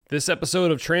This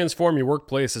episode of Transform Your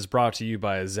Workplace is brought to you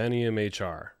by Xenium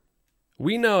HR.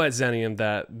 We know at Xenium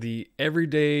that the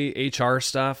everyday HR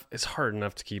stuff is hard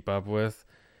enough to keep up with,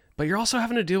 but you're also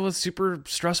having to deal with super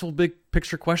stressful big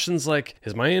picture questions like,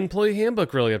 is my employee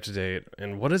handbook really up to date?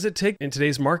 And what does it take in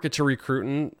today's market to recruit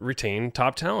and retain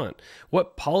top talent?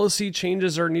 What policy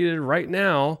changes are needed right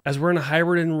now as we're in a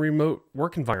hybrid and remote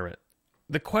work environment?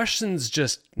 The questions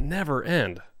just never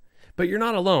end. But you're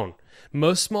not alone.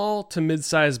 Most small to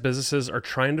mid-sized businesses are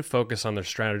trying to focus on their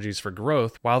strategies for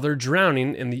growth while they're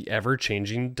drowning in the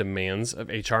ever-changing demands of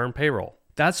HR and payroll.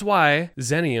 That's why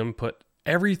Xenium put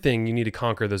everything you need to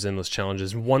conquer those endless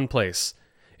challenges in one place.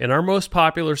 In our most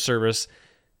popular service,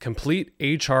 Complete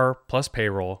HR plus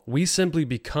Payroll, we simply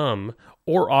become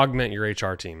or augment your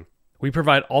HR team. We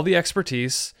provide all the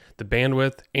expertise, the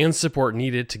bandwidth, and support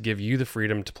needed to give you the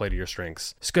freedom to play to your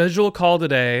strengths. Schedule a call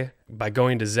today by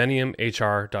going to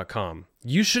xeniumhr.com.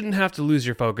 You shouldn't have to lose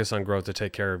your focus on growth to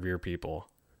take care of your people.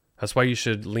 That's why you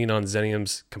should lean on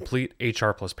Xenium's Complete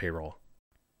HR plus Payroll.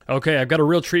 Okay, I've got a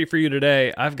real treat for you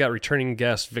today. I've got returning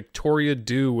guest Victoria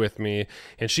Du with me,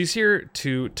 and she's here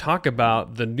to talk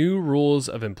about the new rules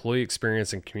of employee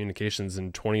experience and communications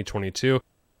in 2022.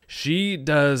 She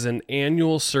does an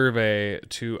annual survey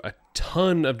to a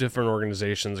ton of different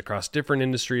organizations across different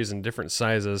industries and different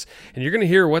sizes, and you're going to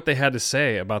hear what they had to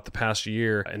say about the past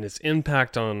year and its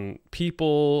impact on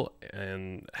people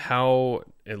and how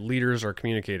leaders are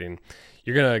communicating.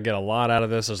 You're going to get a lot out of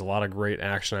this. There's a lot of great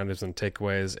action items and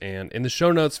takeaways, and in the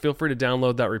show notes, feel free to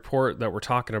download that report that we're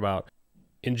talking about.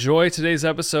 Enjoy today's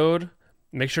episode.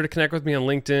 Make sure to connect with me on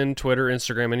LinkedIn, Twitter,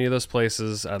 Instagram, any of those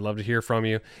places. I'd love to hear from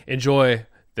you. Enjoy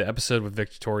the episode with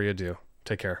Victoria Du.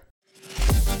 Take care.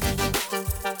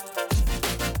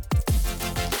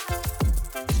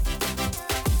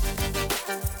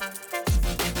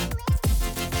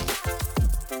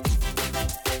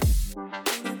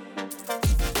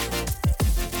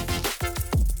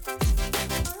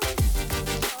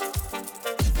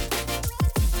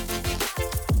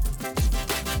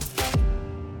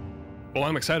 Well,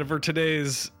 I'm excited for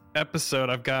today's episode.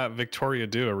 I've got Victoria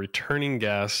Du, a returning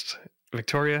guest.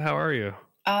 Victoria, how are you?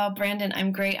 Brandon,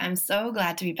 I'm great. I'm so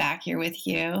glad to be back here with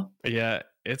you. Yeah,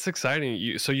 it's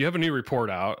exciting. So you have a new report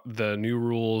out, the new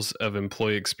rules of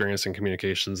employee experience and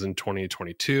communications in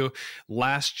 2022.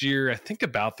 Last year, I think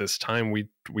about this time, we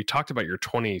talked about your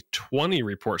 2020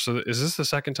 report. So is this the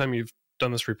second time you've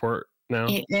done this report now?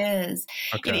 It is.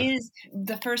 Okay. It is.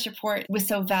 The first report was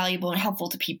so valuable and helpful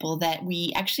to people that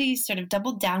we actually sort of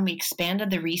doubled down. We expanded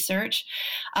the research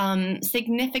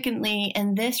significantly.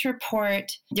 And this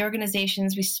report, the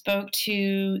organizations we spoke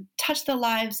to touched the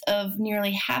lives of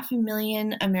nearly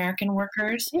 500,000 American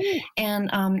workers and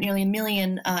nearly 1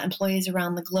 million employees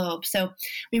around the globe. So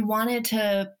we wanted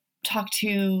to talk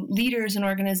to leaders and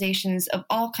organizations of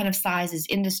all kind of sizes,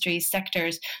 industries,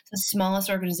 sectors. The smallest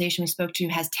organization we spoke to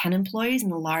has 10 employees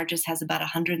and the largest has about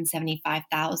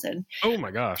 175,000. Oh my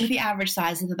gosh. With the average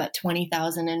size of about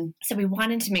 20,000. And so we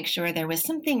wanted to make sure there was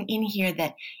something in here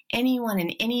that anyone in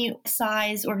any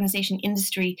size, organization,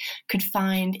 industry could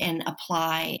find and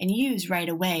apply and use right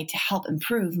away to help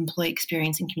improve employee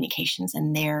experience and communications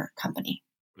in their company.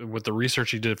 With the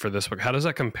research you did for this book, how does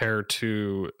that compare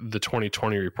to the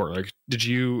 2020 report? Like, did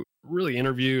you really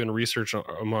interview and research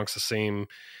amongst the same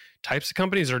types of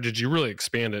companies, or did you really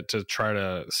expand it to try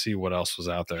to see what else was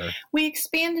out there? We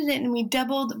expanded it and we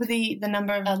doubled the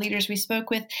number of leaders we spoke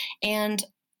with. And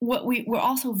what we were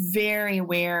also very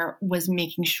aware was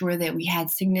making sure that we had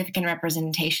significant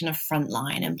representation of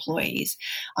frontline employees.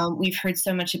 We've heard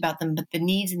so much about them, but the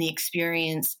needs and the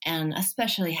experience, and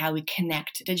especially how we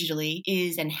connect digitally,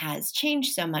 is and has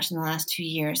changed so much in the last 2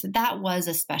 years that was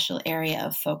a special area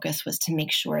of focus, was to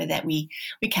make sure that we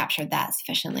captured that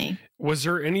sufficiently. Was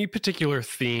there any particular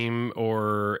theme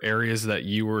or areas that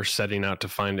you were setting out to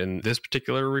find in this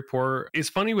particular report? It's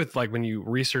funny with like when you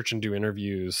research and do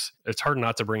interviews, it's hard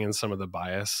not to bring in some of the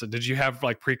bias. Did you have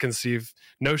like preconceived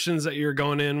notions that you're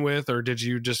going in with, or did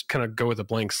you just kind of go with a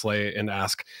blank slate and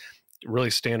ask really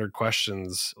standard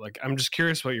questions? Like, I'm just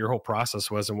curious what your whole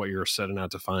process was and what you were setting out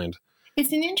to find.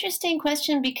 It's an interesting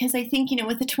question because I think,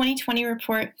 with the 2020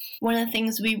 report, one of the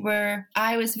things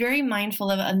I was very mindful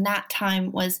of in that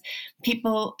time was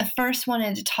people first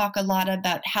wanted to talk a lot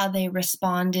about how they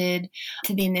responded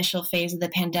to the initial phase of the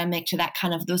pandemic, to that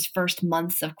kind of those first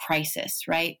months of crisis,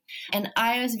 right? And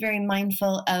I was very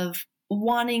mindful of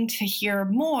wanting to hear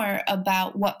more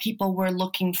about what people were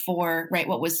looking for, right?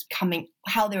 What was coming,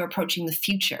 how they were approaching the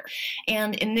future.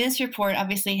 And in this report,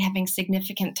 obviously having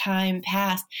significant time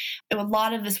passed, a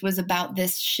lot of this was about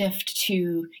this shift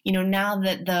to, now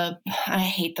that I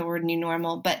hate the word new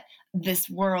normal, but this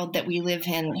world that we live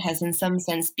in has in some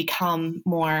sense become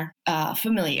more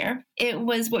familiar. It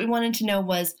was what we wanted to know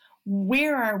was,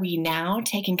 where are we now?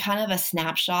 Taking kind of a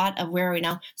snapshot of where are we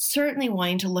now, certainly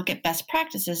wanting to look at best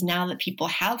practices now that people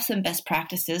have some best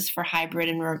practices for hybrid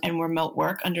and remote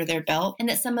work under their belt, and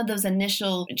that some of those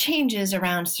initial changes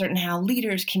around certain how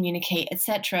leaders communicate,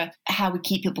 etc., how we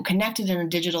keep people connected in a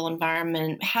digital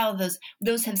environment, how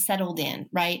those have settled in,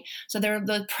 right? So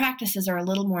the practices are a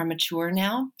little more mature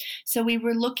now. So we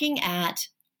were looking at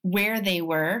where they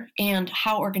were and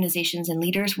how organizations and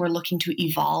leaders were looking to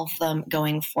evolve them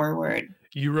going forward.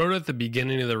 You wrote at the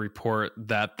beginning of the report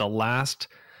that the last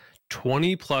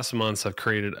 20 plus months have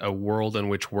created a world in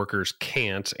which workers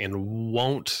can't and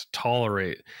won't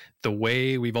tolerate the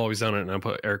way we've always done it. And I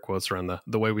put air quotes around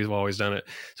the way we've always done it.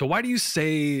 So why do you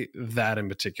say that in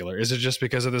particular? Is it just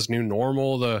because of this new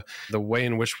normal, the way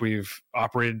in which we've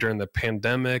operated during the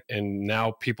pandemic, and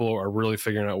now people are really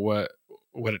figuring out what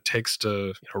it takes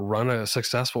to run a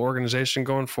successful organization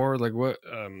going forward? Like what,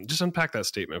 just unpack that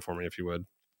statement for me, if you would.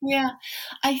 Yeah,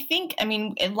 I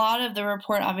mean, a lot of the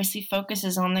report obviously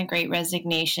focuses on the Great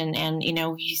Resignation. And,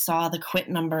 we saw the quit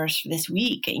numbers for this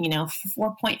week.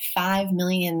 4.5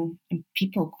 million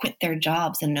people quit their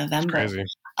jobs in November,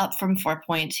 up from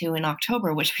 4.2 in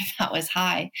October, which we thought was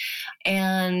high.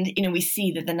 And, we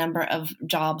see that the number of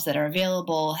jobs that are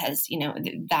available has,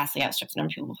 vastly outstripped the number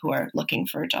of people who are looking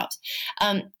for jobs.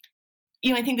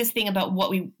 I think this thing about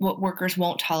what workers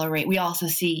won't tolerate, we also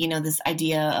see, this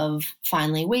idea of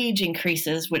finally wage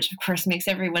increases, which of course makes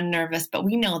everyone nervous, but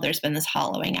we know there's been this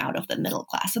hollowing out of the middle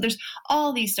class. So there's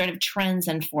all these sort of trends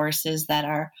and forces that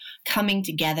are coming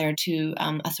together to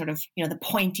a sort of, the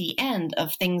pointy end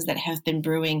of things that have been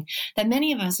brewing that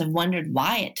many of us have wondered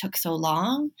why it took so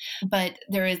long. But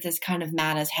there is this kind of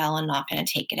mad as hell and not going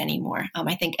to take it anymore.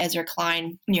 I think Ezra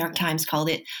Klein, New York Times, called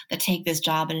it the take this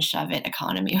job and shove it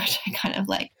economy, which I kind of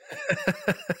like.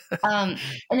 And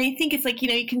I think it's like,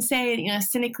 you can say,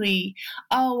 cynically,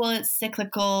 oh, well, it's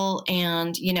cyclical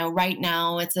and, right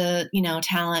now it's a,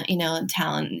 talent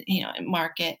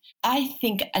market. I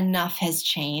think enough has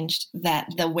changed that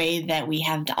the way that we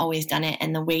have always done it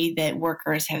and the way that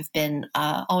workers have been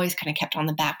always kind of kept on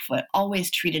the back foot,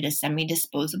 always treated as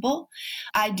semi-disposable,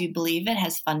 I do believe it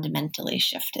has fundamentally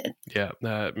shifted. Yeah,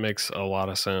 that makes a lot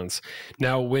of sense.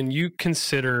 Now, when you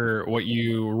consider what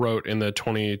you wrote in the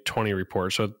 2020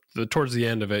 report, so towards the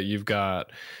end of it, you've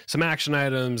got some action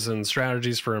items and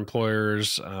strategies for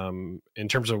employers in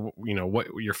terms of, what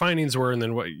your findings were, and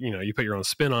then what, you put your own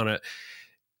spin on it.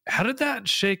 How did that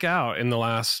shake out in the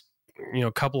last,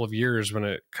 couple of years when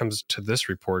it comes to this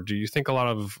report? Do you think a lot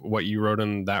of what you wrote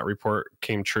in that report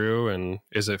came true, and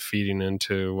is it feeding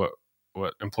into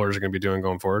what employers are going to be doing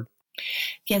going forward?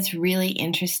 Yeah, it's really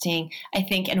interesting, I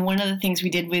think. And one of the things we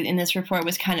did in this report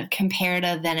was kind of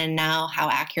comparative then and now, how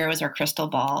accurate was our crystal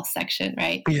ball section,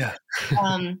 right? Yeah.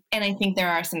 And I think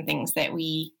there are some things that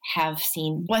we have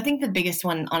seen. Well, I think the biggest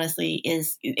one, honestly,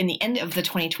 is in the end of the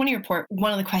 2020 report,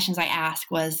 one of the questions I asked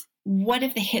was, what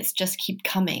if the hits just keep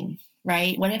coming?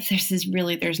 Right? What if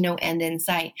there's no end in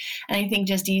sight? And I think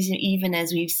just even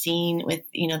as we've seen with,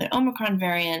 the Omicron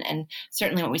variant, and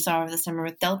certainly what we saw over the summer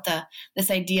with Delta, this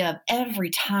idea of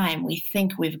every time we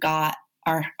think we've got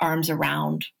our arms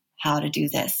around how to do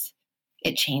this,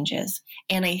 it changes.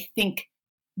 And I think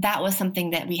that was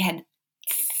something that we had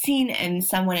seen and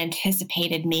somewhat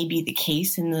anticipated may be the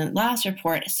case in the last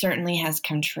report. It certainly has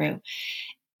come true.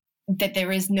 That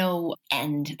there is no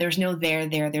end. There's no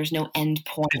there's no end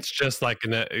point. It's just like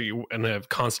a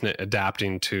constant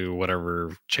adapting to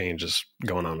whatever change is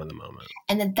going on in the moment.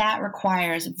 And that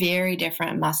requires very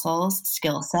different muscles,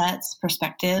 skill sets,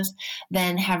 perspectives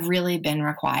than have really been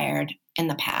required in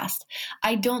the past.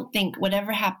 I don't think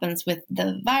whatever happens with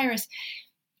the virus,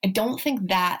 I don't think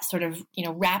that sort of,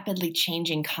 rapidly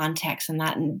changing context and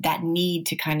that need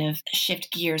to kind of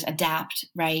shift gears, adapt,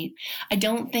 right? I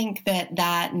don't think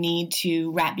that need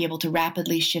to be able to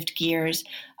rapidly shift gears,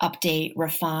 update,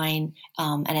 refine,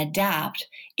 and adapt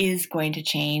is going to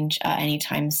change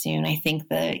anytime soon. I think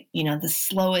the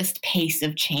slowest pace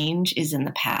of change is in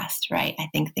the past, right? I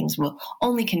think things will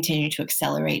only continue to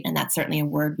accelerate, and that's certainly a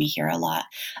word we hear a lot.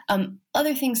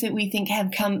 Other things that we think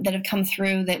have come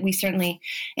through that we certainly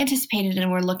anticipated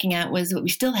and we're looking at was what we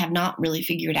still have not really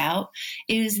figured out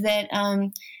is that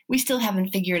we still haven't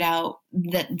figured out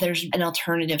that there's an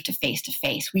alternative to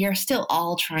face-to-face. We are still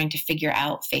all trying to figure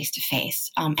out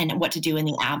face-to-face and what to do in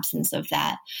the absence of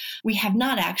that. We have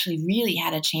not actually really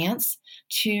had a chance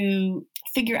to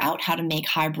figure out how to make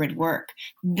hybrid work.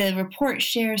 The report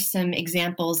shares some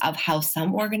examples of how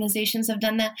some organizations have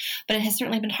done that, but it has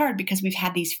certainly been hard because we've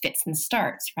had these fits and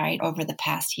starts, right, over the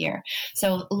past year.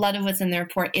 So a lot of what's in the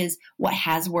report is what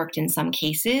has worked in some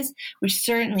cases, which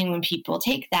certainly when people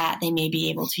take that, they may be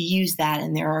able to use that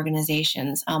in their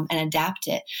organizations and adapt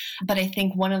it. But I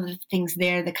think one of the things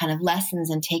there, the kind of lessons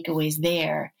and takeaways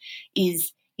there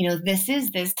is, this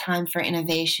is this time for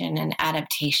innovation and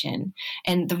adaptation,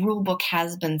 and the rule book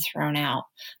has been thrown out.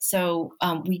 So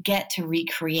we get to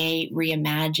recreate,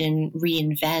 reimagine,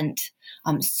 reinvent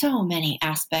so many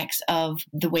aspects of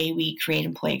the way we create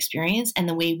employee experience and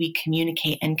the way we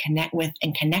communicate and connect with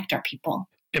and connect our people.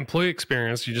 Employee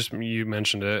experience, you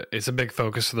mentioned it. It's a big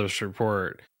focus of this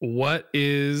report. What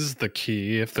is the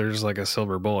key, if there's like a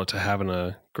silver bullet, to having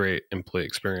a great employee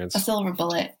experience? A silver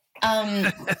bullet.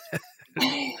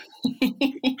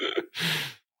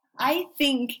 I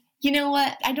think, you know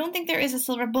what? I don't think there is a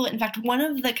silver bullet. In fact, one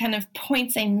of the kind of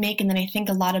points I make and that I think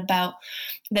a lot about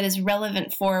that is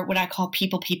relevant for what I call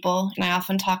people, and I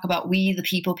often talk about we, the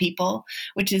people,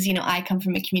 which is, I come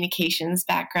from a communications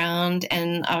background,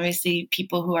 and obviously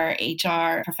people who are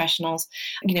HR professionals,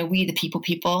 we, the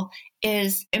people,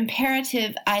 is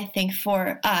imperative, I think,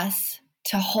 for us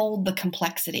to hold the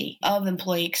complexity of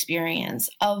employee experience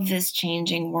of this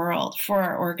changing world for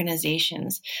our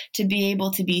organizations, to be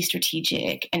able to be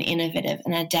strategic and innovative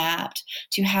and adapt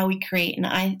to how we create. And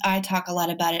I talk a lot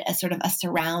about it as sort of a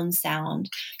surround sound,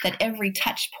 that every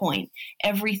touch point,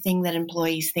 everything that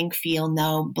employees think, feel,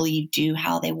 know, believe, do,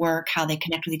 how they work, how they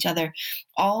connect with each other,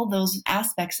 all those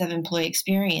aspects of employee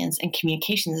experience and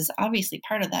communications is obviously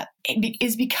part of that. It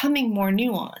is becoming more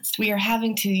nuanced. We are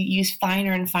having to use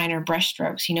finer and finer brushstrokes.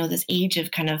 This age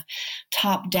of kind of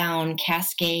top-down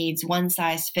cascades, one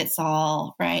size fits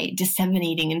all, right?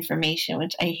 Disseminating information,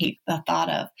 which I hate the thought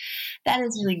of. That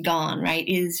is really gone, right?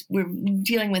 We're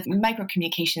dealing with micro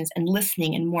communications and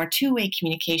listening and more two-way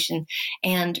communication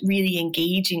and really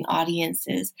engaging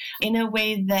audiences in a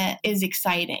way that is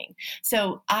exciting.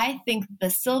 So I think the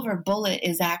silver bullet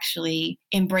is actually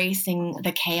embracing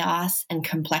the chaos and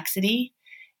complexity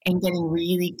and getting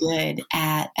really good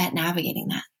at navigating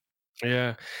that.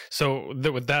 Yeah. So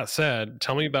with that said,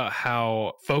 tell me about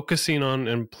how focusing on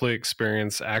employee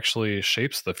experience actually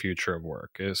shapes the future of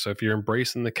work. So if you're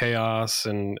embracing the chaos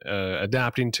and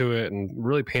adapting to it and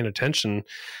really paying attention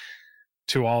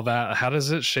to all that, how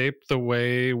does it shape the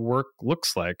way work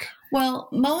looks like? Well,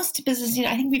 most businesses,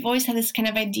 I think we've always had this kind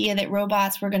of idea that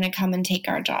robots were going to come and take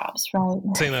our jobs, right? I've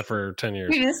been saying that for 10 years.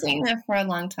 We've been saying that for a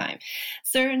long time.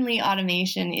 Certainly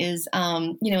automation is,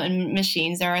 and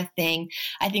machines are a thing.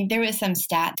 I think there was some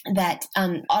stat that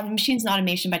machines and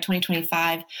automation by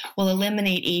 2025 will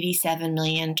eliminate 87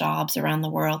 million jobs around the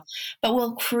world, but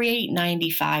will create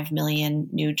 95 million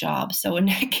new jobs. So a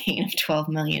net gain of 12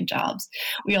 million jobs.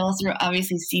 We also are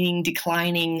obviously seeing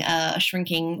declining,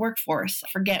 shrinking workforce.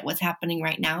 Forget what's happening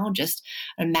right now, just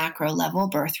at a macro level,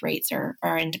 birth rates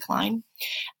are in decline.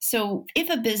 So if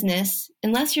a business,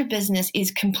 unless your business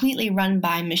is completely run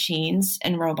by machines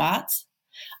and robots,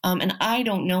 and I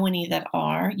don't know any that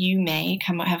are, you may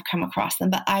have come across them,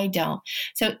 but I don't.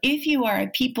 So if you are a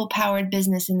people-powered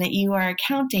business in that you are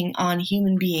counting on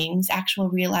human beings, actual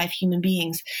real-life human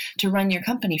beings, to run your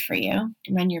company for you,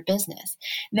 run your business,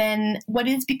 then what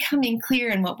is becoming clear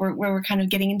and where we're kind of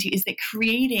getting into is that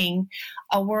creating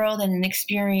a world and an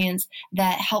experience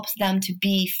that helps them to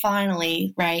be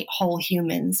finally, right, whole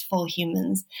humans, full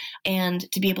humans, and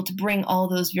to be able to bring all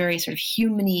those very sort of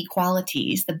human-y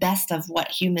qualities, the best of what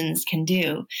humans can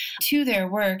do, to their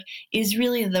work is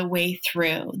really the way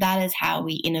through. That is how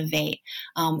we innovate.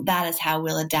 That is how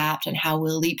we'll adapt and how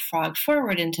we'll leapfrog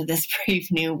forward into this brave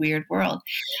new weird world.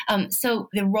 So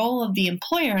the role of the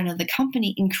employer and of the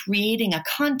company in creating a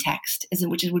context,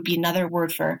 which would be another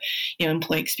word for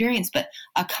employee experience, but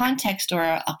a context or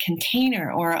a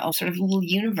container or a sort of little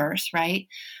universe, right,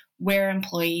 where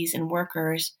employees and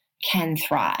workers can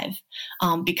thrive,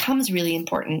 becomes really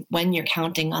important when you're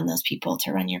counting on those people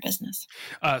to run your business.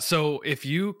 So if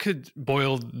you could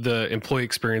boil the employee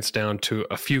experience down to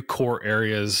a few core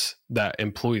areas that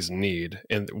employees need,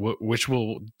 and which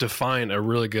will define a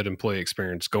really good employee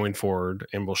experience going forward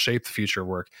and will shape the future of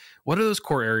work, what are those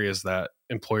core areas that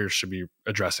employers should be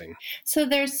addressing? So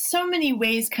there's so many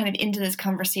ways kind of into this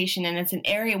conversation, and it's an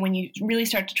area when you really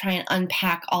start to try and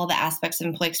unpack all the aspects of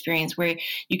employee experience where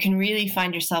you can really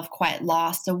find yourself quite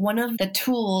lost. So one of the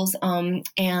tools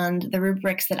and the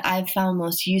rubrics that I've found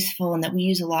most useful and that we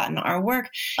use a lot in our work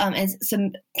is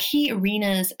some key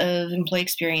arenas of employee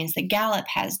experience that Gallup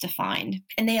has defined.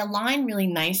 And they align really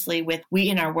nicely with, we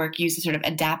in our work use a sort of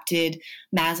adapted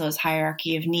Maslow's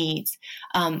hierarchy of needs.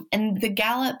 And the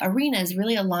Gallup arenas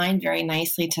really align very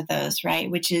nicely to those,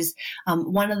 right? Which is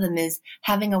one of them is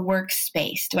having a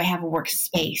workspace. Do I have a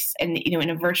workspace? And, in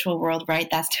a virtual world, right,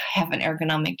 that's do I have an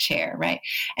ergonomic chair, right?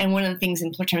 And one of the things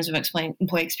in terms of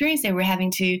employee experience that we're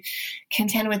having to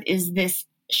contend with is this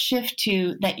shift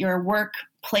to that your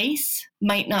workplace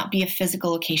might not be a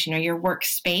physical location, or your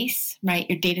workspace, right?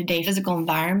 Your day-to-day physical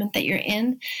environment that you're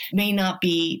in may not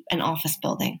be an office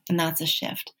building, and that's a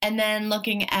shift. And then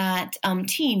looking at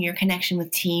team, your connection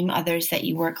with team, others that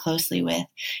you work closely with,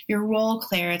 your role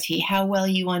clarity, how well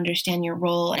you understand your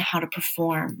role and how to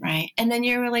perform, right? And then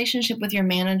your relationship with your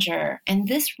manager. And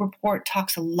this report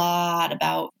talks a lot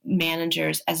about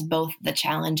managers as both the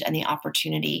challenge and the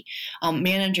opportunity.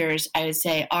 Managers, I would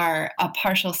say, are a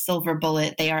partial silver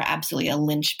bullet. They are absolutely a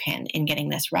linchpin in getting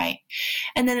this right.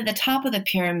 And then at the top of the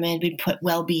pyramid, we put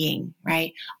well-being,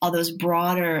 right? All those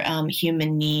broader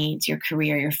human needs, your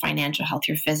career, your financial health,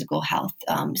 your physical health,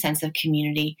 sense of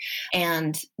community.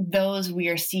 And those we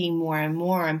are seeing more and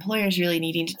more employers really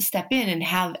needing to step in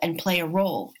and play a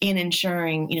role in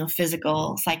ensuring,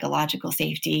 physical, psychological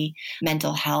safety,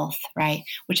 mental health, right?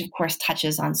 Which of course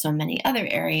touches on so many other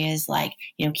areas like,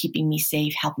 keeping me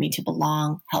safe, help me to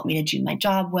belong, help me to do my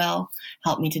job well,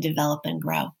 help me to develop and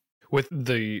grow. With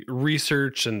the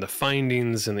research and the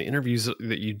findings and the interviews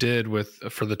that you did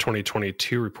for the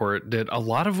 2022 report, did a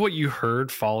lot of what you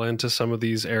heard fall into some of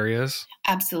these areas?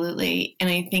 Absolutely. And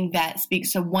I think that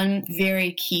speaks to one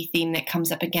very key theme that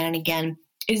comes up again and again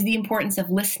is the importance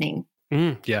of listening.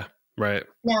 Yeah, right.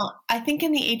 Now, I think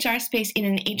in the HR space, in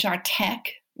an HR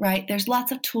tech, right, there's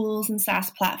lots of tools and SaaS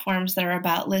platforms that are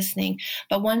about listening.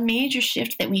 But one major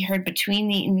shift that we heard between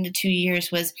the 2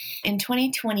 years was in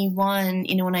 2021,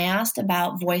 when I asked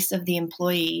about voice of the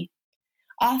employee,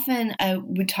 often I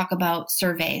would talk about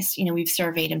surveys. We've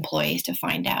surveyed employees to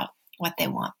find out what they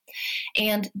want.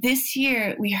 And this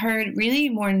year, we heard really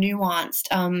more nuanced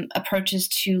approaches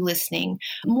to listening,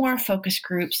 more focus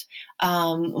groups,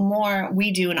 more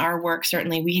we do in our work.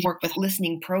 Certainly, we work with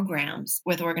listening programs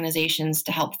with organizations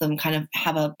to help them kind of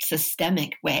have a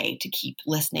systemic way to keep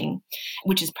listening,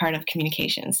 which is part of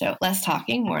communication. So less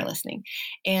talking, more listening.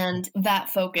 And that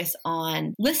focus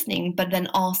on listening, but then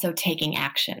also taking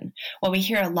action. What we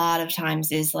hear a lot of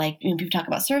times is like, people talk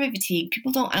about survey fatigue.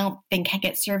 I don't think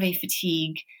get survey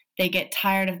fatigue. They get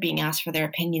tired of being asked for their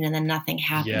opinion and then nothing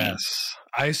happening. Yes,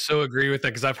 I so agree with that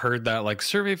because I've heard that like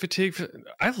survey fatigue.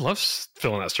 I love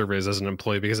filling out surveys as an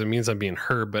employee because it means I'm being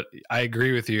heard. But I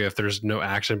agree with you. If there's no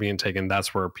action being taken,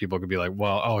 that's where people could be like,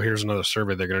 well, here's another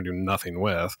survey they're going to do nothing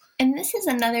with. And this is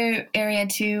another area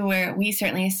too where we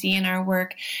certainly see in our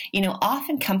work,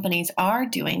 often companies are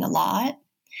doing a lot,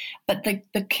 but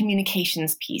the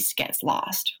communications piece gets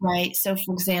lost, right? So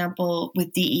for example,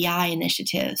 with DEI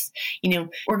initiatives,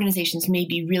 organizations may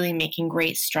be really making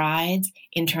great strides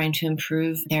in trying to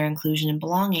improve their inclusion and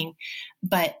belonging,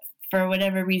 but for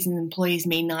whatever reason, employees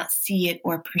may not see it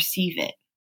or perceive it,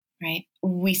 right?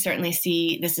 We certainly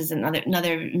see this is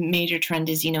another major trend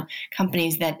is,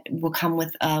 companies that will come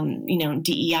with,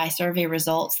 DEI survey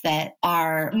results that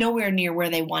are nowhere near where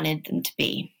they wanted them to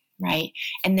be. Right.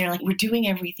 And they're like, we're doing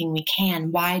everything we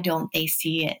can. Why don't they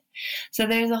see it? So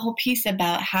there's a whole piece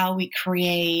about how we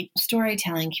create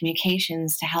storytelling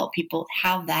communications to help people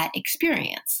have that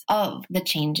experience of the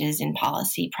changes in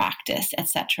policy, practice,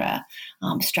 etc.,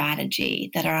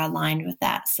 strategy that are aligned with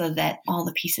that so that all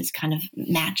the pieces kind of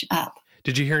match up.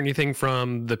 Did you hear anything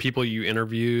from the people you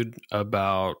interviewed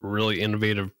about really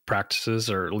innovative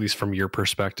practices, or at least from your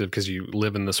perspective, because you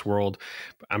live in this world?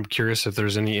 I'm curious if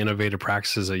there's any innovative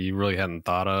practices that you really hadn't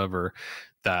thought of or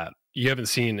that you haven't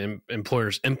seen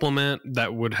employers implement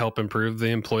that would help improve the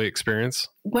employee experience?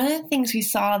 One of the things we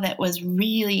saw that was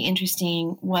really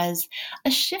interesting was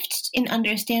a shift in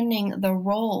understanding the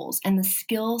roles and the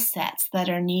skill sets that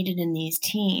are needed in these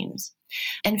teams.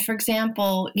 And for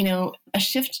example, a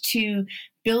shift to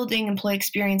building employee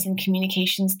experience and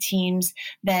communications teams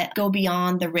that go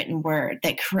beyond the written word,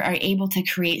 that are able to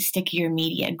create stickier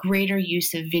media, greater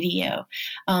use of video,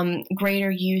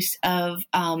 greater use of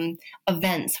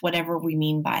events, whatever we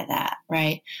mean by that,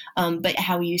 right? But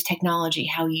how we use technology,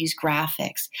 how we use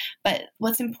graphics. But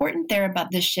what's important there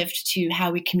about the shift to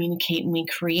how we communicate and we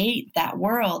create that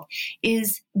world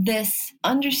is this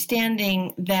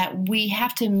understanding that we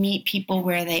have to meet people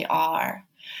where they are.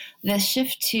 The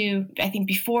shift to, I think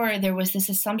before there was this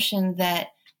assumption that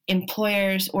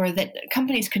employers or that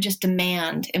companies could just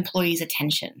demand employees'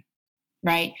 attention,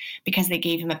 right? Because they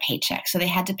gave them a paycheck. So they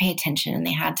had to pay attention and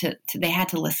they had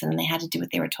to listen and they had to do what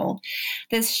they were told.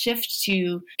 This shift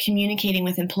to communicating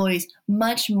with employees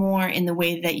much more in the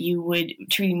way that you would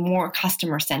treat more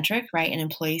customer-centric, right? And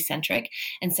employee-centric.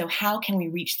 And so how can we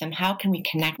reach them? How can we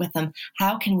connect with them?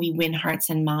 How can we win hearts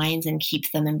and minds and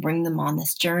keep them and bring them on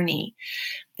this journey?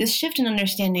 This shift in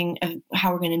understanding of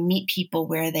how we're going to meet people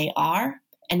where they are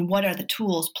and what are the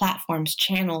tools, platforms,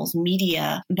 channels,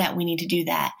 media that we need to do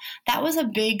that. That was a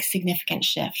big, significant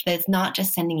shift. That it's not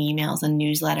just sending emails and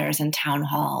newsletters and town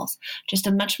halls, just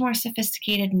a much more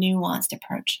sophisticated, nuanced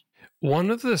approach.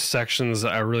 One of the sections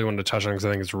that I really wanted to touch on, because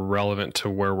I think it's relevant to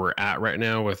where we're at right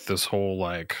now with this whole,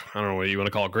 like, I don't know what you want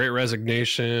to call it, great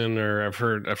resignation, or I've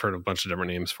heard a bunch of different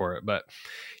names for it, but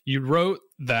you wrote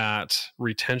that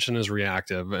retention is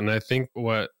reactive. And I think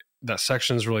what that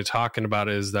section is really talking about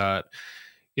is that,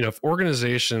 you know, if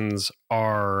organizations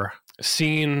are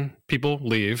seeing people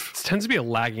leave, it tends to be a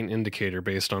lagging indicator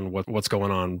based on what's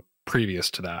going on previous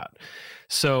to that.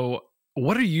 So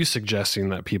what are you suggesting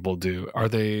that people do? Are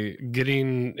they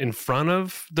getting in front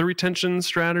of the retention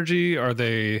strategy? Are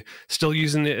they still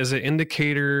using it as an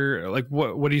indicator? Like,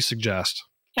 what do you suggest?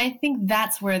 I think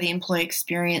that's where the employee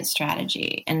experience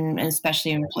strategy, and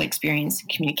especially employee experience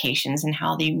communications and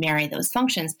how they marry those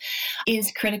functions,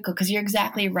 is critical, because you're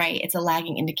exactly right. It's a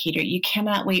lagging indicator. You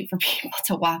cannot wait for people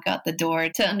to walk out the door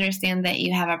to understand that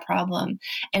you have a problem.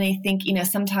 And I think,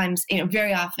 sometimes,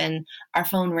 very often our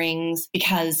phone rings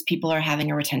because people are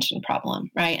having a retention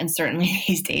problem, right? And certainly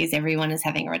these days, everyone is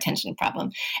having a retention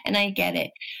problem. And I get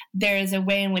it. There is a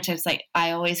way in which it's like,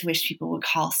 I always wish people would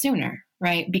call sooner,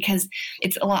 right? Because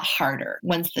it's a lot harder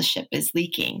once the ship is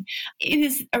leaking. It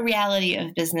is a reality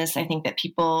of business, I think, that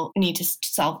people need to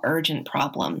solve urgent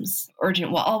problems.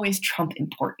 Urgent will always trump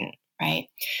important, right?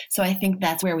 So I think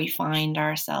that's where we find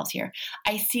ourselves here.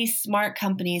 I see smart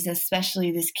companies,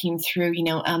 especially this came through,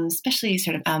 especially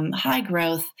sort of high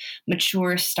growth,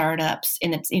 mature startups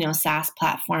in its, SaaS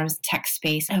platforms, tech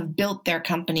space, have built their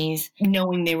companies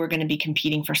knowing they were going to be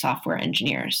competing for software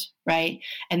engineers, right?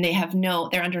 And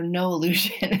they're under no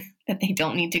illusion that they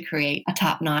don't need to create a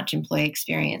top-notch employee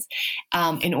experience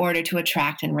in order to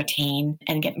attract and retain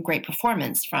and get great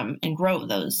performance from and grow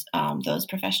those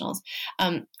professionals.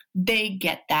 They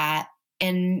get that.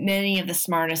 And many of the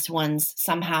smartest ones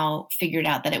somehow figured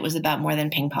out that it was about more than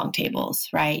ping pong tables,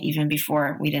 right? Even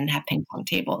before we didn't have ping pong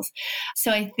tables.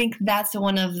 So I think that's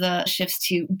one of the shifts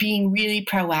to being really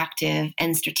proactive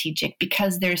and strategic,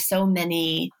 because there's so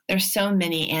many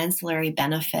ancillary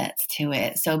benefits to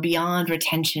it. So beyond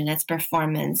retention, it's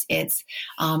performance, it's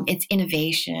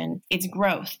innovation, it's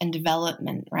growth and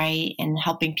development, right? And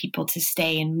helping people to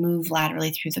stay and move laterally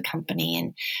through the company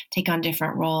and take on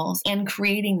different roles and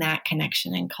creating that connection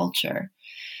and culture.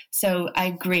 So I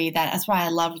agree that's why I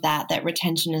love that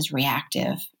retention is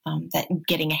reactive, that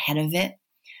getting ahead of it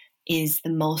is the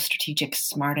most strategic,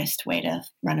 smartest way to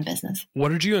run a business. What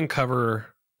did you uncover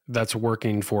that's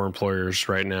working for employers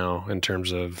right now in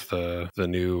terms of the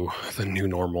new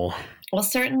normal? Well,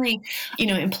 certainly,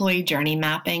 employee journey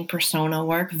mapping, persona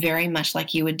work, very much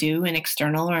like you would do in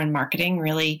external or in marketing,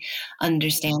 really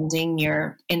understanding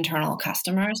your internal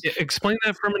customers. Explain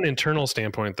that from an internal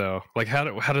standpoint, though. Like, how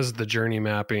does the journey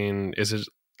mapping, is it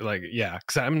like, yeah,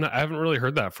 because I haven't really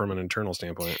heard that from an internal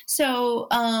standpoint. So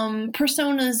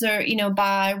personas are,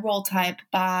 by role type,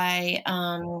 by,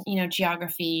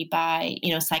 geography, by,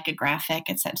 psychographic.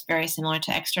 It's very similar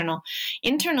to external.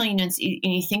 Internal,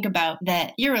 you think about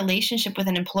that your relationship with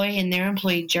an employee and their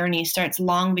employee journey starts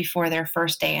long before their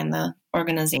first day in the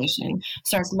organization,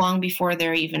 starts long before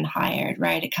they're even hired,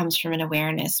 right? It comes from an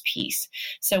awareness piece.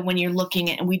 So when you're looking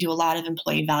at, and we do a lot of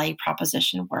employee value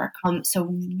proposition work. So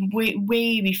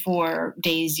way before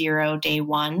day zero, day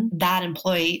one, that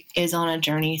employee is on a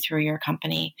journey through your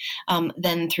company.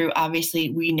 Then through, obviously,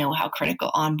 we know how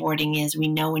critical onboarding is. We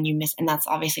know when you miss, and that's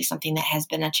obviously something that has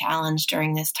been a challenge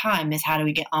during this time, is how do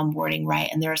we get onboarding right?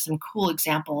 And there are some cool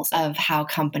examples of how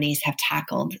companies have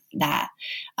tackled that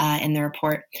in the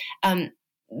report.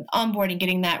 onboarding,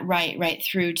 getting that right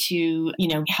through to,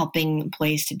 helping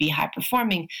employees to be high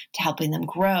performing, to helping them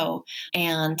grow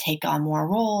and take on more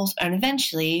roles. And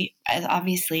eventually, as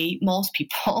obviously most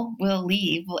people will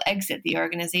exit the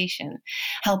organization,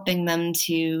 helping them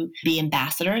to be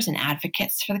ambassadors and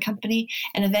advocates for the company.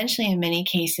 And eventually, in many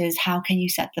cases, how can you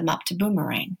set them up to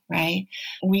boomerang, right?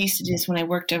 We used to do this when I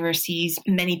worked overseas.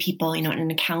 Many people, in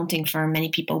an accounting firm, many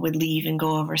people would leave and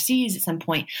go overseas at some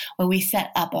point. Well, we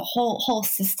set up a whole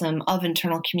system of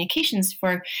internal communications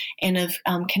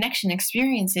of connection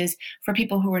experiences for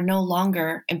people who were no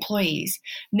longer employees,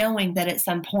 knowing that at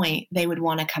some point they would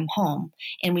want to come home,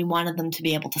 and we wanted them to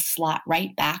be able to slot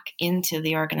right back into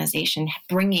the organization,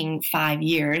 bringing 5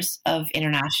 years of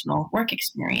international work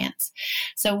experience.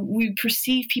 So we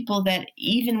perceive people that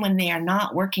even when they are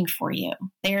not working for you,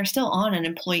 they are still on an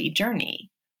employee journey.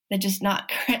 They're just not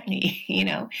currently,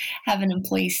 have an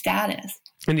employee status.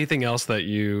 Anything else that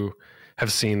you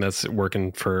have seen that's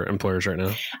working for employers right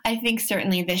now? I think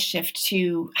certainly this shift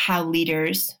to how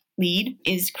leaders lead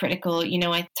is critical.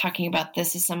 I talking about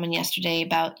this with someone yesterday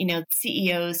about,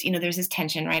 CEOs, there's this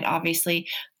tension, right? Obviously,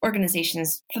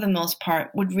 organizations, for the most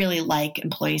part, would really like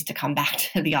employees to come back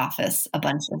to the office a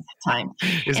bunch of time.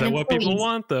 Is that what people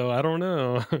want, though? I don't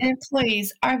know. And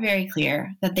employees are very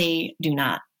clear that they do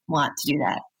not want to do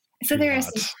that. So there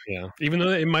is, even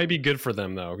though it might be good for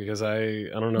them, though, because I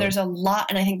don't know. There's a lot,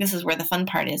 and I think this is where the fun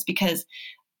part is, because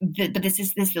but this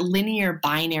is this linear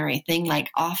binary thing,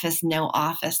 like office, no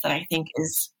office, that I think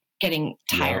is getting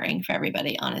tiring for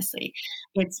everybody. Honestly,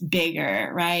 it's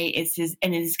bigger, right?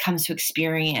 And it comes to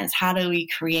experience. How do we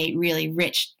create really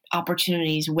rich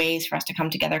opportunities, ways for us to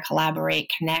come together,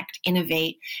 collaborate, connect,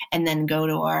 innovate, and then go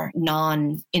to our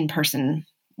non-in-person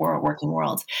working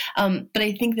worlds. But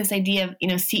I think this idea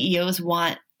of, CEOs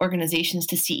want organizations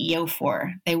to CEO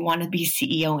for. They want to be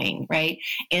CEOing, right?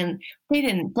 And they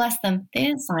didn't, bless them, they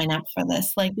didn't sign up for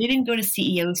this. Like, they didn't go to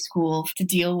CEO school to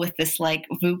deal with this, like,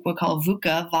 we call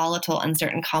VUCA, volatile,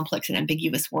 uncertain, complex, and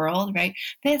ambiguous world, right?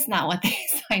 That's not what they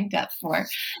signed up for,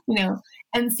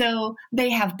 And so they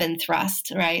have been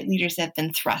thrust, right? Leaders have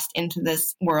been thrust into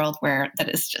this world where that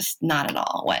is just not at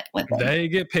all what they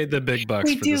get paid the big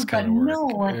bucks for this kind of work.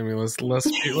 No. I mean,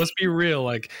 let's be real.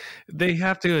 Like, they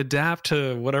have to adapt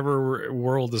to whatever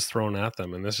world is thrown at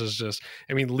them, and this is just.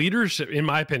 I mean, leadership, in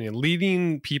my opinion,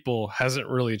 leading people hasn't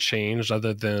really changed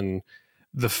other than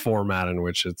the format in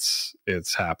which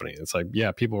it's happening. It's like,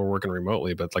 people are working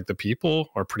remotely, but like the people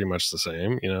are pretty much the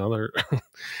same.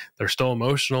 They're still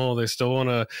emotional. They still want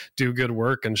to do good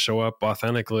work and show up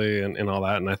authentically and all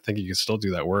that. And I think you can still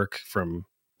do that work from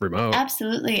remote.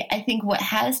 Absolutely. I think what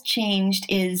has changed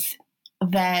is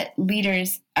that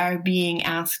leaders are being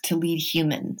asked to lead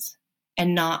humans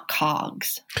and not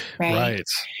cogs, right? Right.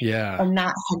 Yeah. Or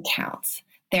not headcounts.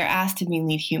 They're asked to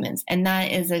lead humans, and that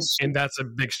is and that's a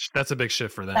big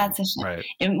shift for them. That's a shift. Right.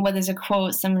 And there's a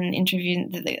quote someone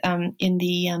interviewed in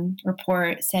the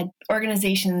report said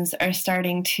organizations are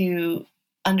starting to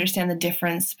understand the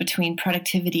difference between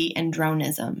productivity and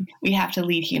dronism. We have to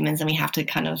lead humans, and we have to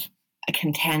kind of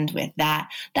contend with that.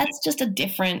 That's just a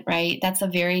different, right? That's a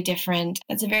very different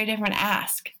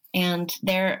ask. And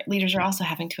their leaders are also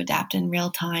having to adapt in real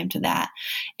time to that.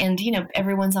 And,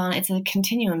 everyone's it's a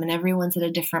continuum, and everyone's at a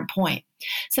different point.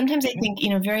 Sometimes I think,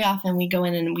 very often we go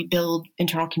in and we build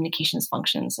internal communications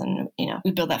functions, and,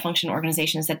 we build that function in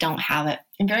organizations that don't have it.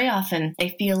 And very often they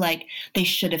feel like they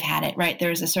should have had it, right?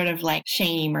 There's a sort of like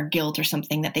shame or guilt or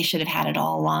something that they should have had it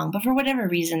all along. But for whatever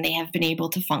reason, they have been able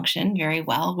to function very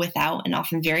well without, and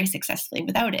often very successfully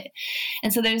without it.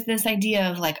 And so there's this idea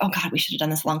of like, oh God, we should have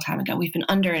done this a long time ago. We've been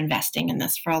underinvesting in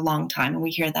this for a long time, and we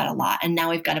hear that a lot. And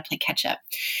now we've got to play catch up.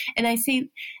 And I say,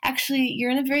 actually,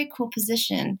 you're in a very cool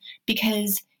position,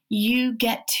 because you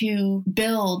get to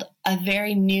build a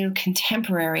very new,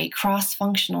 contemporary,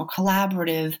 cross-functional,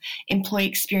 collaborative employee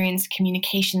experience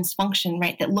communications function,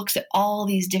 right, that looks at all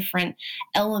these different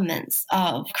elements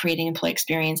of creating employee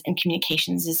experience, and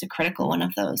communications is a critical one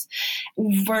of those,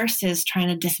 versus trying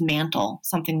to dismantle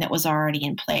something that was already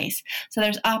in place. So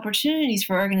there's opportunities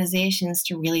for organizations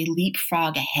to really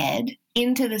leapfrog ahead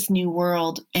into this new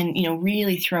world and,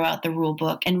 really throw out the rule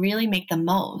book and really make the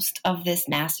most of this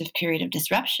massive period of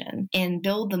disruption and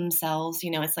build themselves.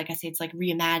 It's like I say, it's like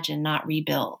reimagine, not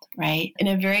rebuild, right? In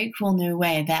a very cool new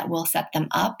way that will set them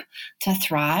up to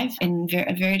thrive in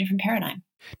a very different paradigm.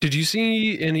 Did you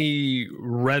see any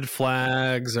red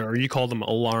flags, or you call them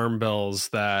alarm bells,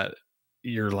 that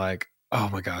you're like, oh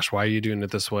my gosh, why are you doing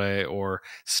it this way? Or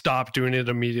stop doing it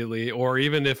immediately? Or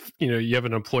even if, you have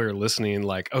an employer listening,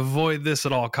 like, avoid this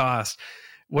at all costs.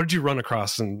 What did you run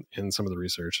across in some of the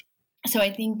research? So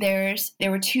I think there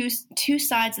were two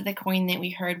sides of the coin that we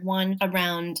heard. One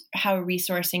around how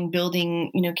resourcing,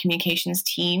 building, communications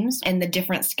teams and the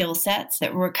different skill sets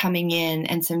that were coming in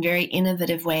and some very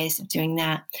innovative ways of doing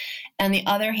that. On the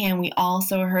other hand, we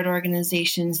also heard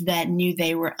organizations that knew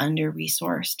they were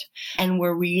under-resourced and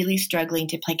were really struggling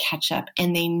to play catch up.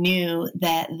 And they knew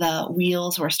that the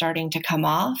wheels were starting to come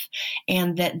off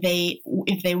and that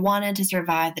if they wanted to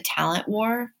survive the talent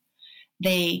war,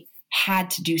 they had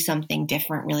to do something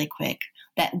different really quick.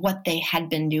 That what they had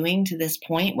been doing to this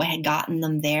point, what had gotten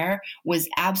them there, was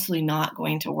absolutely not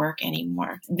going to work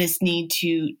anymore. This need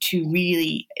to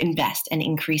really invest and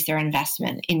increase their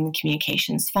investment in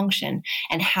communications function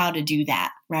and how to do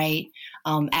that, right?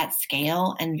 At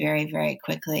scale and very, very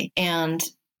quickly. And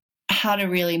how to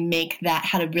really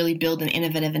build an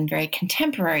innovative and very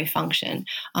contemporary function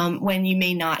when you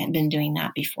may not have been doing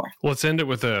that before. Let's end it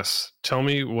with this. Tell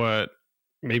me what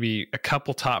maybe a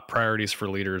couple top priorities for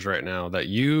leaders right now that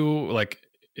you, like,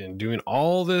 in doing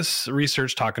all this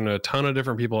research, talking to a ton of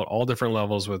different people at all different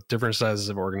levels with different sizes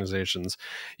of organizations,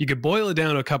 you could boil it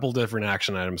down to a couple different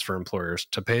action items for employers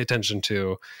to pay attention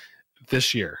to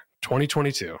this year,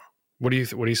 2022. What do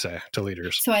you say to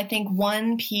leaders? So I think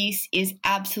one piece is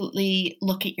absolutely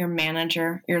look at your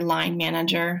manager, your line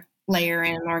manager layer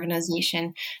in an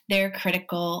organization. They're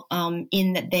critical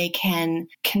in that they can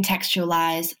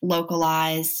contextualize,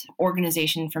 localize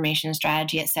organization information,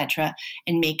 strategy, etc.,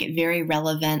 and make it very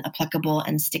relevant, applicable,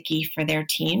 and sticky for their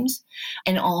teams,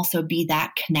 and also be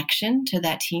that connection to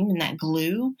that team and that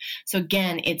glue. So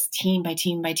again, it's team by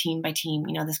team by team by team,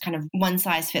 this kind of one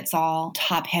size fits all,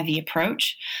 top heavy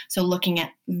approach. So looking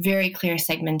at very clear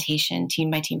segmentation,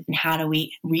 team by team, and how do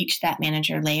we reach that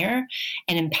manager layer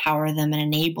and empower them and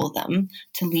enable them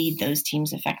to lead those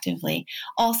teams effectively.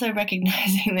 Also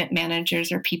recognizing that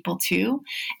managers are people too,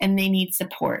 and they need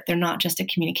support. They're not just a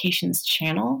communications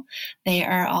channel. They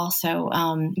are also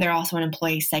an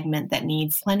employee segment that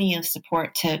needs plenty of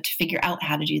support to figure out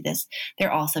how to do this.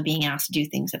 They're also being asked to do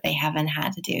things that they haven't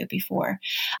had to do before.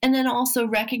 And then also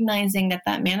recognizing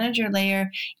that manager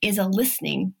layer is a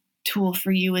listening tool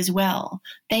for you as well.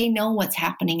 They know what's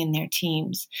happening in their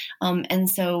teams. And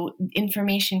so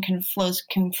information can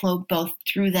flow both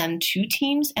through them to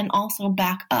teams and also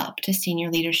back up to senior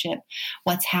leadership,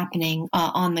 what's happening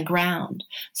on the ground.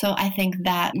 So I think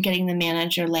that getting the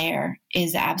manager layer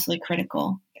is absolutely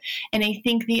critical. And I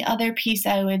think the other piece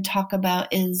I would talk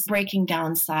about is breaking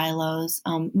down silos,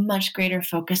 much greater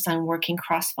focus on working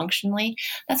cross-functionally.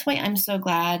 That's why I'm so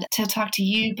glad to talk to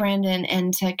you, Brandon,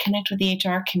 and to connect with the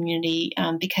HR community,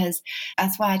 because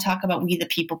that's why I talk about we the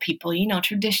people.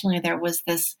 Traditionally there was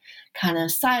this kind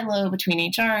of silo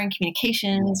between HR and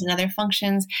communications and other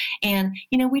functions. And,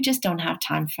 we just don't have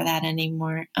time for that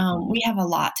anymore. We have a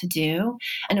lot to do.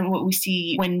 And what we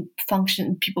see when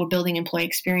people are building employee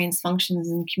experience functions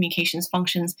and communications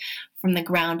functions from the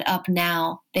ground up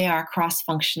now, they are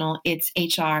cross-functional. It's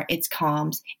HR, it's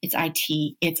comms, it's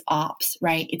IT, it's ops,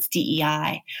 right? It's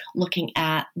DEI, looking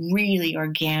at really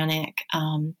organic,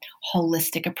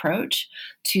 holistic approach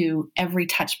to every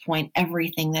touch point,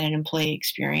 everything that an employee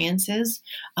experiences,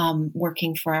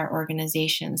 working for our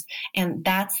organizations. And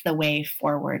that's the way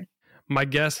forward. My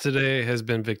guest today has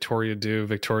been Victoria Du.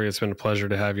 Victoria, it's been a pleasure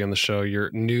to have you on the show. Your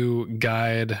new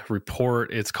guide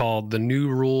report, it's called The New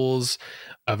Rules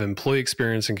of Employee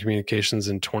Experience and Communications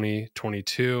in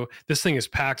 2022. This thing is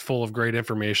packed full of great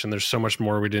information. There's so much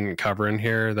more we didn't cover in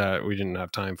here that we didn't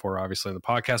have time for, obviously, in the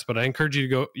podcast. But I encourage you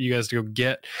guys to go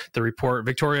get the report.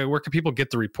 Victoria, where can people get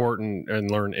the report and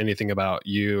learn anything about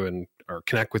you or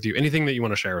connect with you? Anything that you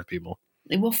want to share with people?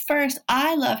 Well, first,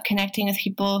 I love connecting with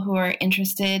people who are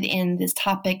interested in this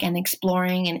topic and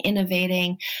exploring and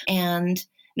innovating, and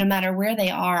no matter where they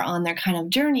are on their kind of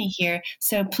journey here.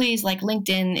 So please,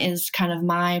 LinkedIn is kind of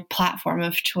my platform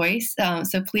of choice.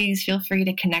 So please feel free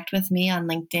to connect with me on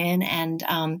LinkedIn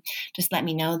and just let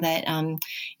me know that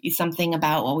something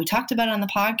about what we talked about on the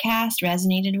podcast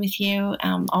resonated with you.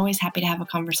 I'm always happy to have a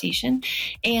conversation.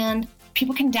 And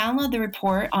people can download the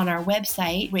report on our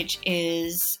website, which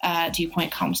is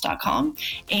dewpointcomms.com.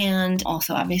 And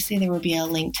also, obviously, there will be a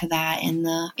link to that in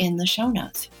the show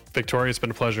notes. Victoria, it's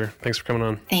been a pleasure. Thanks for coming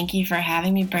on. Thank you for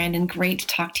having me, Brandon. Great to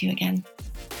talk to you again.